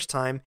very first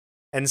time,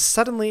 and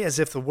suddenly, as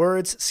if the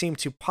words seem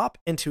to pop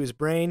into his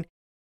brain,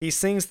 he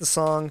sings the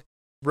song,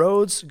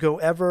 Roads go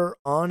ever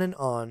on and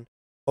on,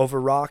 over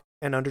rock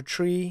and under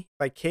tree,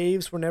 by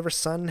caves where never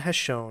sun has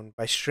shone,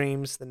 by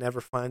streams that never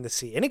find the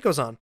sea. And it goes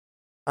on.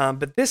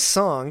 But this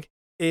song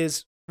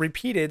is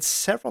repeated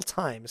several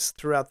times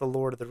throughout the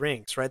Lord of the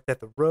Rings, right? That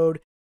the road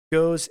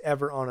goes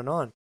ever on and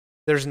on.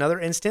 There's another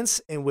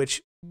instance in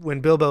which when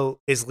Bilbo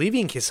is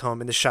leaving his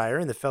home in the Shire,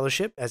 in the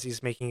Fellowship, as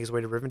he's making his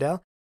way to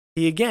Rivendell,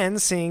 he again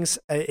sings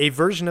a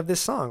version of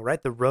this song,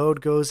 right? The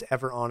road goes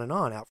ever on and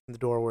on, out from the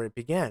door where it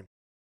began.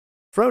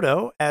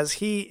 Frodo, as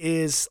he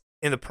is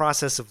in the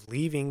process of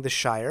leaving the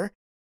Shire,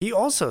 he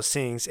also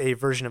sings a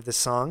version of this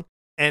song.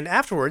 And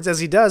afterwards, as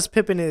he does,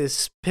 Pippin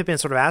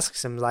sort of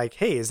asks him, like,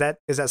 hey, is that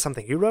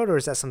something you wrote, or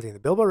is that something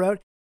that Bilbo wrote?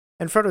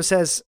 And Frodo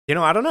says,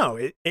 I don't know.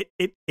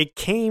 It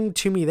came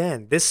to me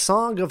then. This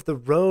song of the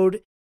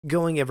road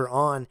going ever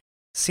on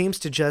seems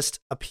to just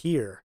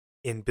appear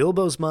in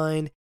Bilbo's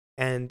mind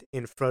and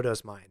in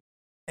Frodo's mind.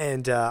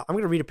 And I'm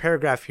going to read a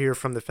paragraph here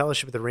from the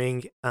Fellowship of the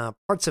Ring.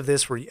 Parts of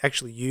this were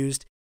actually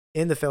used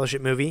in the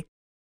Fellowship movie,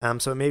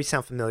 so it may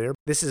sound familiar.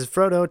 This is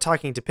Frodo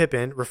talking to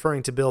Pippin,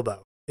 referring to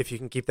Bilbo. If you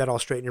can keep that all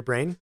straight in your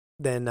brain,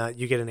 then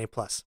you get an A+.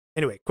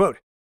 Anyway, quote,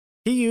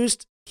 He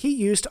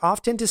used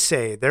often to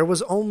say there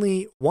was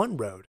only one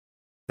road,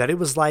 that it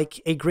was like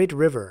a great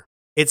river.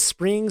 Its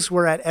springs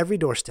were at every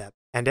doorstep,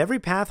 and every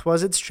path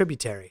was its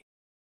tributary.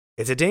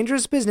 It's a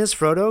dangerous business,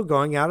 Frodo,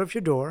 going out of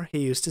your door, he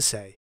used to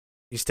say.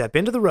 You step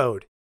into the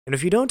road, and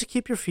if you don't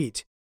keep your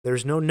feet,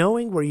 there's no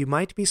knowing where you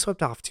might be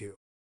swept off to.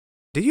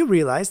 Do you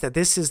realize that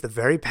this is the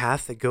very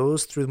path that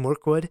goes through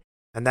Mirkwood,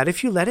 and that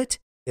if you let it,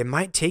 it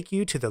might take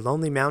you to the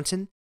Lonely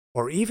Mountain,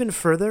 or even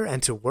further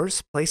and to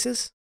worse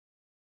places?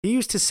 He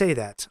used to say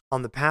that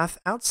on the path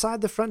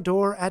outside the front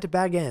door at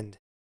Bag End,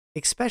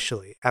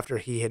 especially after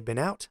he had been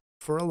out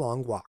for a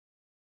long walk.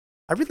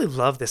 I really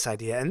love this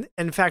idea, and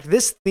in fact,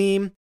 this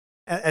theme,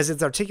 as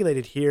it's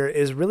articulated here,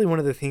 is really one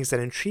of the things that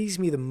intrigues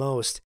me the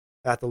most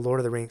about The Lord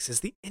of the Rings, is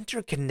the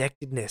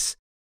interconnectedness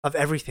of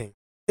everything.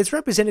 It's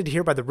represented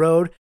here by the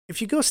road.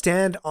 If you go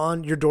stand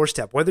on your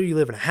doorstep, whether you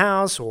live in a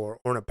house or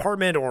an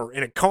apartment or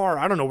in a car,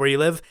 I don't know where you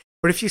live,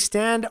 but if you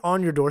stand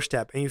on your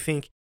doorstep and you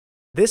think,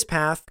 this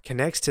path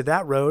connects to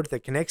that road,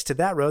 that connects to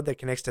that road, that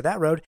connects to that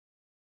road,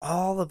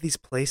 all of these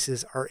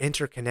places are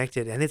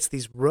interconnected, and it's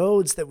these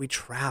roads that we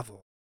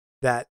travel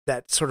that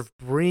sort of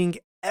bring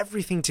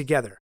everything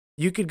together.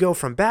 You could go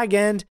from Bag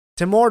End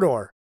to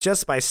Mordor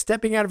just by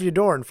stepping out of your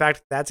door. In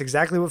fact, that's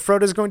exactly what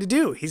Frodo's going to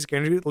do. He's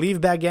going to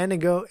leave Bag End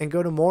and go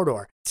to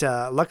Mordor.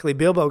 Luckily,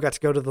 Bilbo got to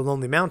go to the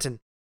Lonely Mountain.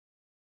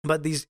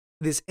 But this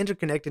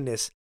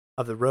interconnectedness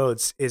of the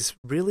roads is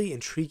really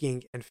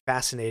intriguing and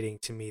fascinating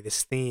to me,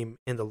 this theme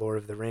in The Lord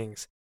of the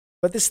Rings.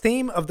 But this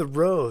theme of the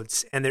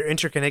roads and their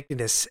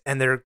interconnectedness and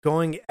their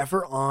going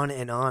ever on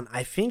and on,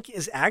 I think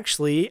is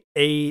actually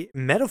a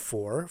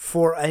metaphor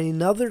for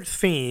another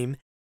theme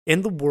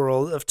in the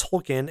world of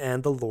Tolkien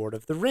and The Lord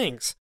of the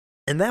Rings.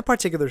 And that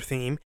particular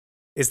theme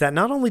is that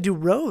not only do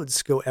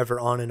roads go ever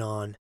on and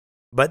on,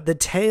 but the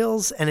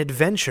tales and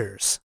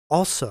adventures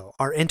also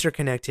are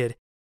interconnected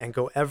and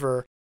go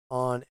ever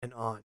on and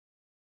on.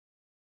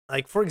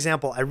 Like, for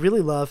example, I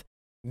really love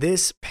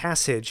this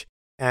passage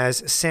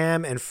as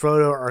Sam and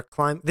Frodo are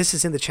climbing. This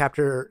is in the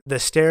chapter, The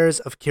Stairs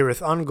of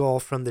Cirith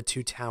Ungol from the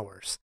Two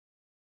Towers.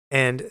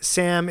 And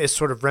Sam is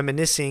sort of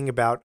reminiscing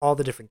about all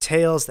the different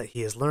tales that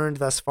he has learned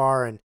thus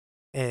far.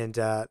 And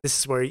this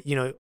is where,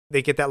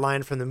 they get that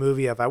line from the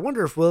movie of, I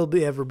wonder if we'll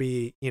ever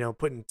be,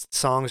 putting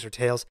songs or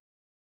tales.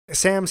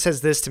 Sam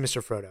says this to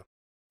Mr. Frodo.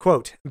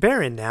 Quote,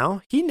 Baron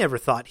now, he never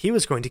thought he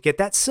was going to get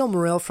that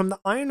Silmaril from the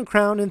Iron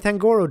Crown in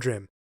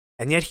Thangorodrim.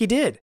 And yet he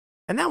did.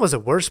 And that was a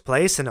worse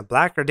place and a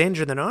blacker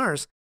danger than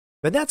ours.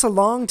 But that's a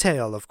long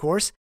tale, of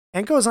course,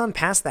 and goes on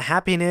past the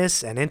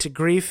happiness and into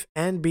grief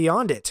and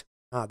beyond it.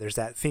 There's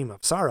that theme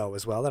of sorrow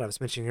as well that I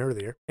was mentioning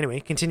earlier. Anyway,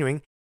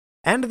 continuing.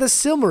 And the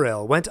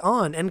Silmaril went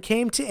on and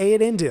came to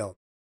Eärendil.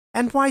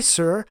 And why,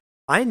 sir,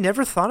 I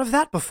never thought of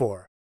that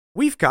before.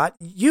 You've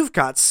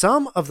got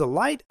some of the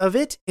light of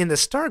it in the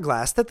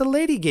star-glass that the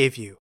lady gave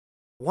you.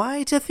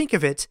 Why, to think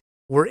of it,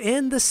 we're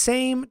in the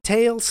same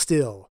tale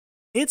still.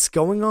 It's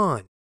going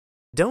on.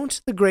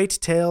 Don't the great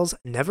tales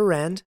never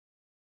end?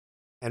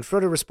 And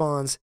Frodo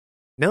responds,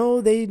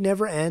 No, they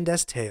never end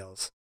as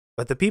tales,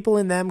 but the people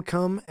in them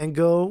come and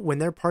go when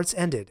their part's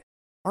ended.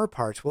 Our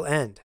part will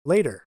end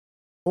later,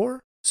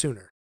 or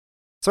sooner.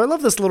 So I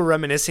love this little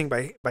reminiscing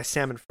by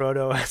Sam and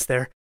Frodo as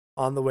they're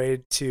on the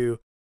way to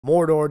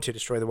Mordor to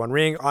destroy the One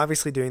Ring,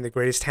 obviously doing the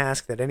greatest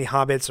task that any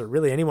hobbits or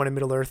really anyone in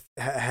Middle-earth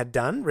had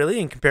done, really,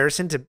 in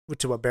comparison to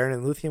what Beren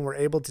and Luthien were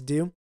able to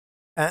do.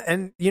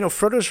 And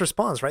Frodo's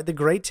response, right? The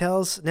great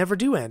tales never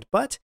do end,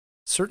 but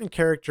certain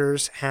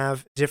characters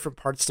have different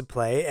parts to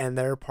play, and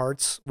their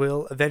parts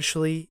will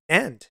eventually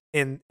end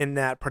in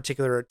that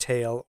particular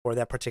tale or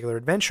that particular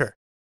adventure.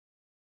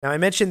 Now, I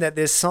mentioned that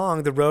this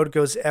song, The Road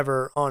Goes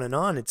Ever On and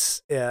On,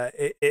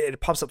 it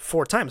pops up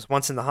 4 times,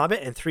 once in The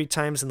Hobbit and 3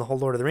 times in The Whole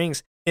Lord of the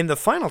Rings. In the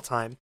final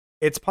time,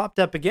 it's popped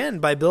up again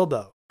by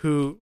Bilbo,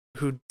 who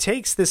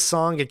takes this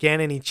song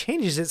again and he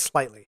changes it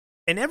slightly.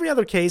 In every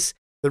other case,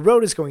 the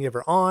road is going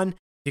ever on.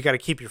 You got to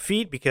keep your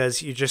feet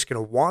because you're just going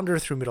to wander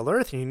through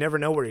Middle-earth and you never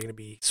know where you're going to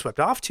be swept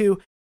off to.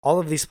 All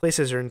of these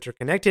places are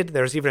interconnected.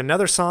 There's even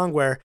another song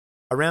where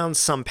around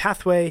some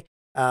pathway,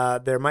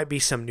 there might be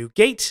some new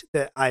gate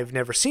that I've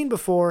never seen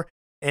before,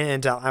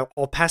 and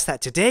I'll pass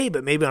that today,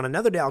 but maybe on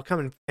another day I'll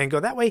come and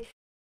go that way.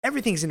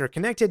 Everything's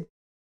interconnected.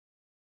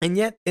 And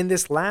yet, in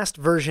this last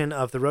version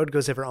of The Road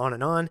Goes Ever On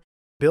and On,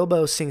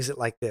 Bilbo sings it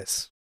like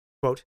this.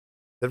 Quote,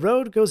 The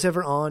road goes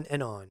ever on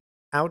and on,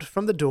 out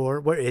from the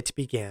door where it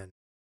began.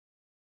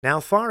 Now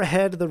far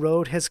ahead the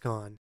road has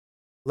gone.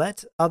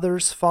 Let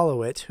others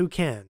follow it who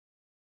can.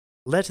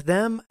 Let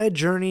them a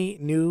journey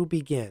new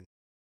begin.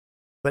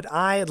 But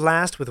I at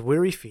last with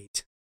weary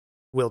feet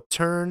will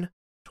turn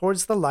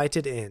towards the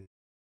lighted inn,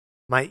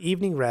 my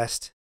evening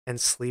rest and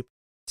sleep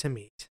to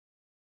meet.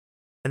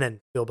 And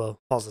then Bilbo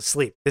falls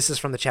asleep. This is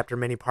from the chapter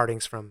Many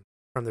Partings from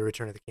The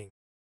Return of the King.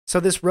 So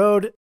this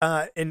road,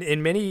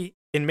 in many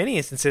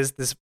instances,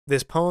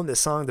 this poem, this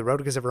song, The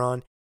Road Goes Ever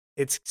On,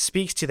 it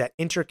speaks to that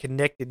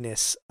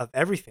interconnectedness of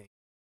everything.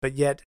 But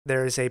yet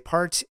there is a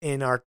part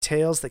in our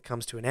tales that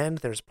comes to an end.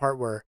 There's a part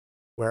where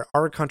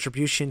our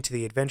contribution to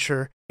the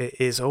adventure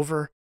is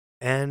over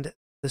and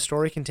the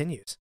story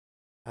continues.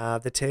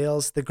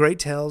 The great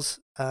tales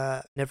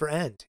never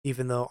end,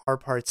 even though our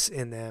parts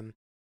in them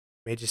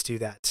may just do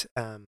that.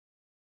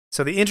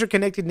 So the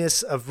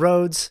interconnectedness of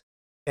roads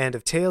and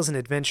of tales and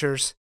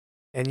adventures,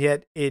 and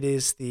yet it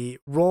is the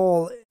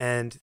role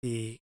and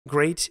the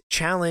great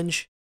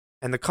challenge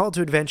and the call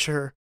to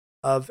adventure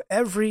of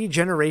every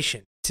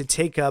generation to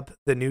take up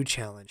the new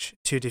challenge,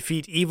 to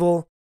defeat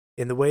evil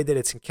in the way that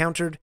it's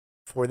encountered.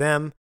 For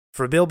them,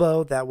 for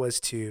Bilbo, that was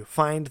to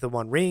find the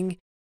One Ring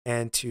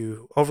and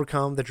to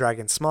overcome the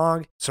dragon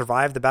Smaug,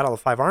 survive the Battle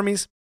of Five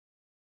Armies.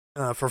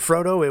 For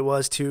Frodo, it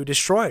was to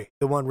destroy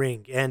the One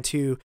Ring and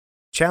to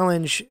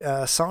challenge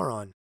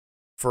Sauron.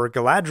 For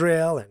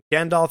Galadriel and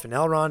Gandalf and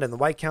Elrond and the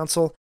White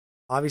Council,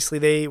 Obviously,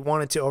 they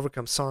wanted to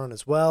overcome Sauron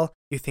as well.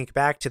 You think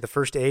back to the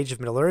first age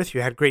of Middle-earth,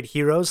 you had great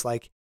heroes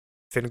like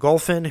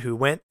Fingolfin, who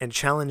went and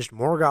challenged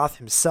Morgoth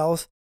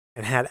himself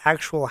and had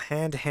actual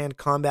hand-to-hand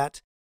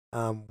combat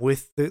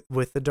with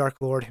the Dark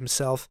Lord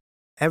himself.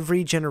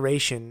 Every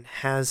generation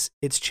has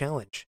its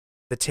challenge.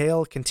 The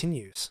tale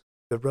continues.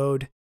 The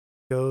road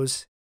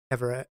goes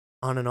ever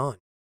on and on.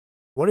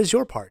 What is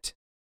your part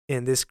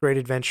in this great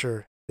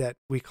adventure that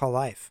we call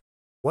life?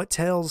 What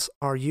tales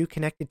are you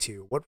connected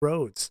to? What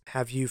roads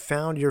have you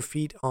found your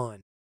feet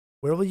on?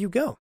 Where will you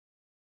go?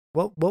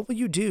 What will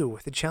you do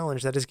with the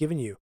challenge that is given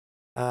you?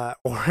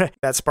 Or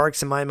that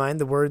sparks in my mind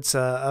the words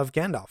of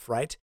Gandalf,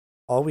 right?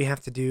 All we have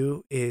to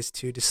do is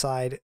to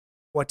decide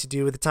what to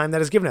do with the time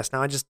that is given us.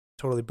 Now, I just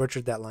totally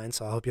butchered that line,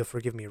 so I hope you'll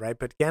forgive me, right?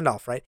 But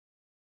Gandalf, right?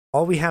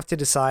 All we have to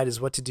decide is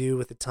what to do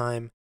with the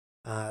time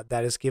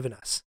that is given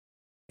us.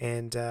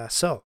 And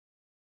so,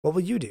 what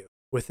will you do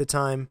with the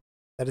time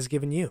that is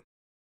given you?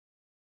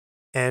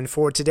 And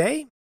for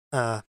today,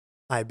 I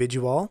bid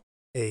you all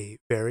a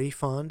very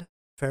fond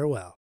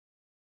farewell.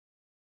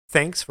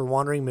 Thanks for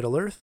wandering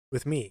Middle-earth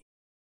with me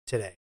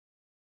today.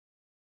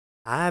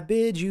 I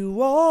bid you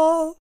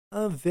all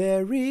a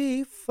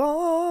very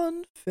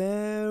fond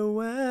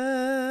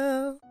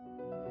farewell.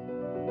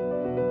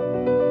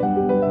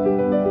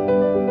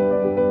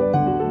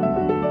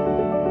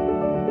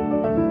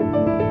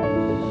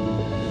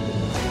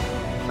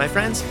 My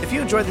friends, if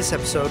you enjoyed this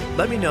episode,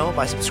 let me know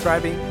by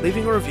subscribing,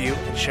 leaving a review,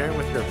 and sharing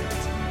with your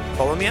friends.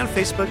 Follow me on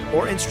Facebook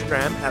or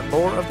Instagram at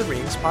Lore of the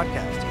Rings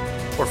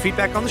Podcast. For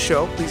feedback on the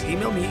show, please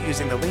email me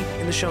using the link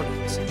in the show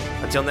notes.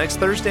 Until next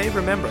Thursday,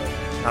 remember,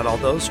 not all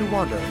those who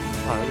wander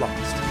are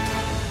lost.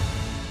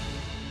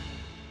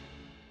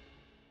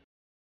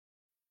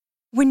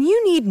 When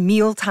you need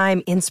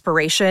mealtime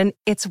inspiration,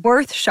 it's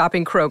worth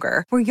shopping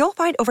Kroger, where you'll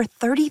find over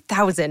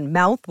 30,000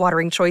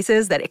 mouth-watering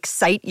choices that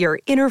excite your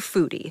inner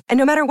foodie. And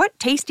no matter what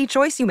tasty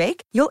choice you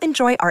make, you'll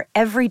enjoy our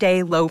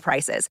everyday low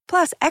prices,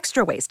 plus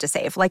extra ways to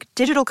save, like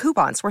digital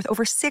coupons worth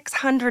over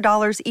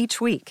 $600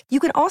 each week. You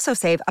can also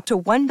save up to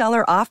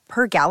 $1 off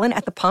per gallon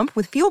at the pump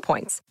with fuel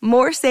points.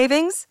 More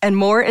savings and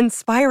more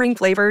inspiring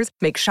flavors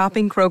make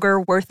shopping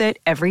Kroger worth it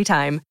every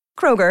time.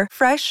 Kroger,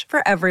 fresh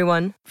for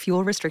everyone.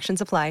 Fuel restrictions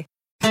apply.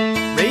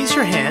 Raise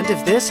your hand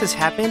if this has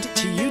happened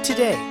to you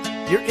today.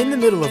 You're in the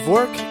middle of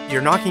work,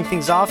 you're knocking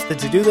things off the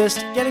to-do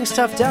list, getting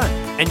stuff done,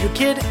 and your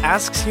kid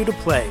asks you to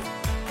play.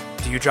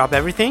 Do you drop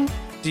everything?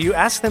 Do you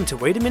ask them to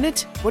wait a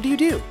minute? What do you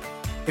do?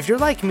 If you're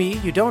like me,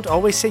 you don't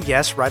always say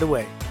yes right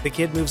away. The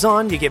kid moves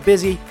on, you get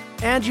busy,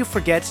 and you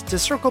forget to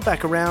circle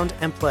back around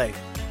and play.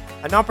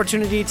 An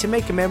opportunity to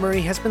make a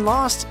memory has been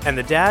lost, and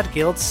the dad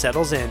guilt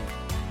settles in.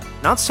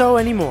 Not so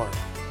anymore.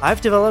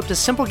 I've developed a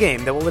simple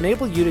game that will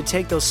enable you to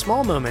take those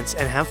small moments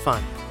and have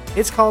fun.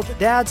 It's called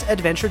Dad's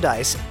Adventure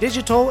Dice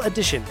Digital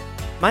Edition.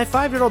 My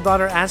 5-year-old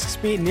daughter asks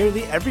me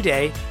nearly every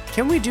day,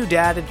 can we do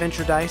Dad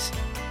Adventure Dice?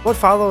 What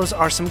follows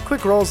are some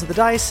quick rolls of the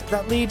dice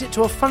that lead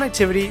to a fun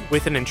activity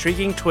with an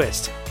intriguing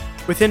twist.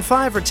 Within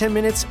 5 or 10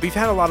 minutes, we've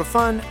had a lot of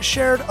fun,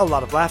 shared a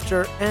lot of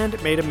laughter,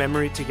 and made a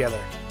memory together.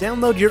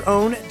 Download your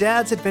own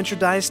Dad's Adventure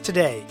Dice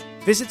today.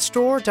 Visit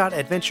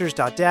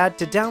store.adventures.dad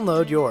to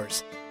download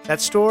yours.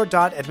 That's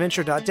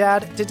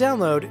store.adventure.dad to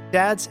download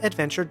Dad's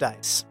Adventure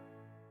Dice.